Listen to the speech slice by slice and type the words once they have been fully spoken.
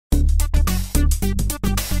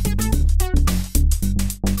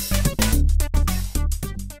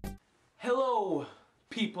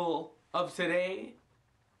people of today.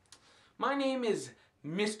 My name is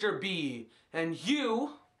Mr. B, and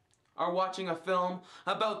you are watching a film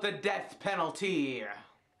about the death penalty.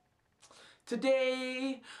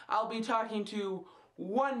 Today, I'll be talking to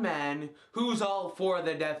one man who's all for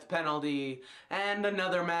the death penalty and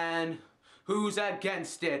another man who's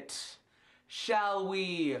against it. Shall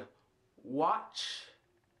we watch?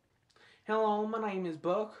 Hello, my name is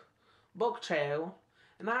Buck Chow,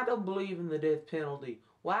 and I don't believe in the death penalty.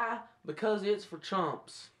 Why? Because it's for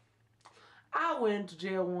chumps. I went to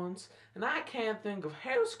jail once, and I can't think of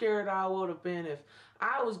how scared I would have been if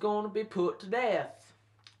I was going to be put to death.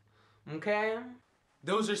 Okay?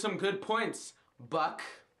 Those are some good points, Buck.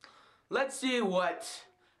 Let's see what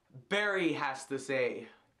Barry has to say.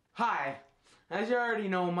 Hi, as you already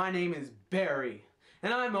know, my name is Barry,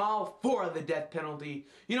 and I'm all for the death penalty.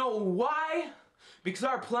 You know why? Because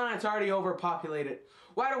our planet's already overpopulated.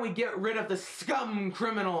 Why don't we get rid of the scum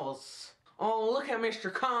criminals? Oh, look at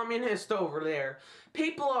Mr. Communist over there.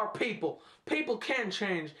 People are people. People can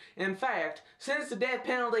change. In fact, since the death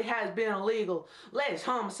penalty has been illegal, less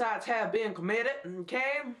homicides have been committed,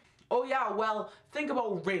 okay? Oh yeah, well, think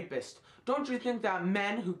about rapists. Don't you think that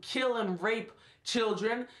men who kill and rape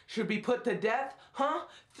children should be put to death? Huh?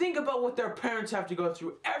 Think about what their parents have to go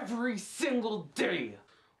through every single day.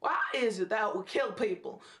 Why is it that we kill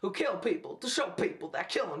people who kill people to show people that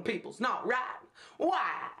killing people's not right?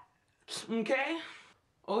 Why? Okay?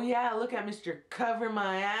 Oh yeah, look at Mr. Cover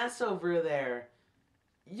My Ass over there.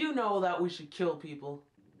 You know that we should kill people.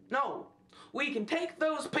 No, we can take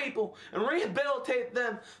those people and rehabilitate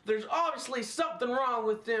them. There's obviously something wrong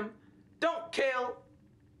with them. Don't kill.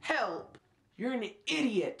 Help. You're an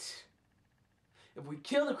idiot. If we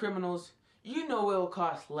kill the criminals, you know it'll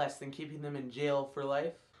cost less than keeping them in jail for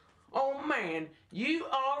life. Oh man, you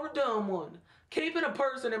are a dumb one. Keeping a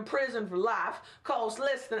person in prison for life costs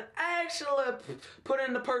less than actually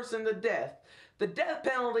putting the person to death. The death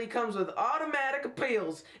penalty comes with automatic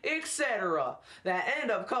appeals, etc. that end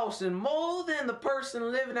up costing more than the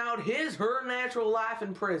person living out his/her natural life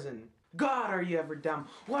in prison. God, are you ever dumb?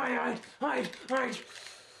 Why, I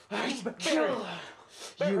kill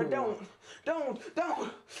you. Don't.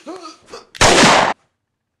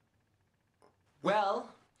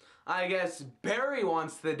 Well, I guess Barry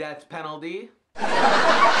wants the death penalty. People,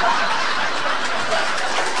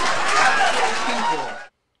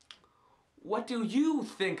 what do you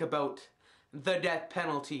think about the death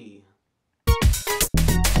penalty?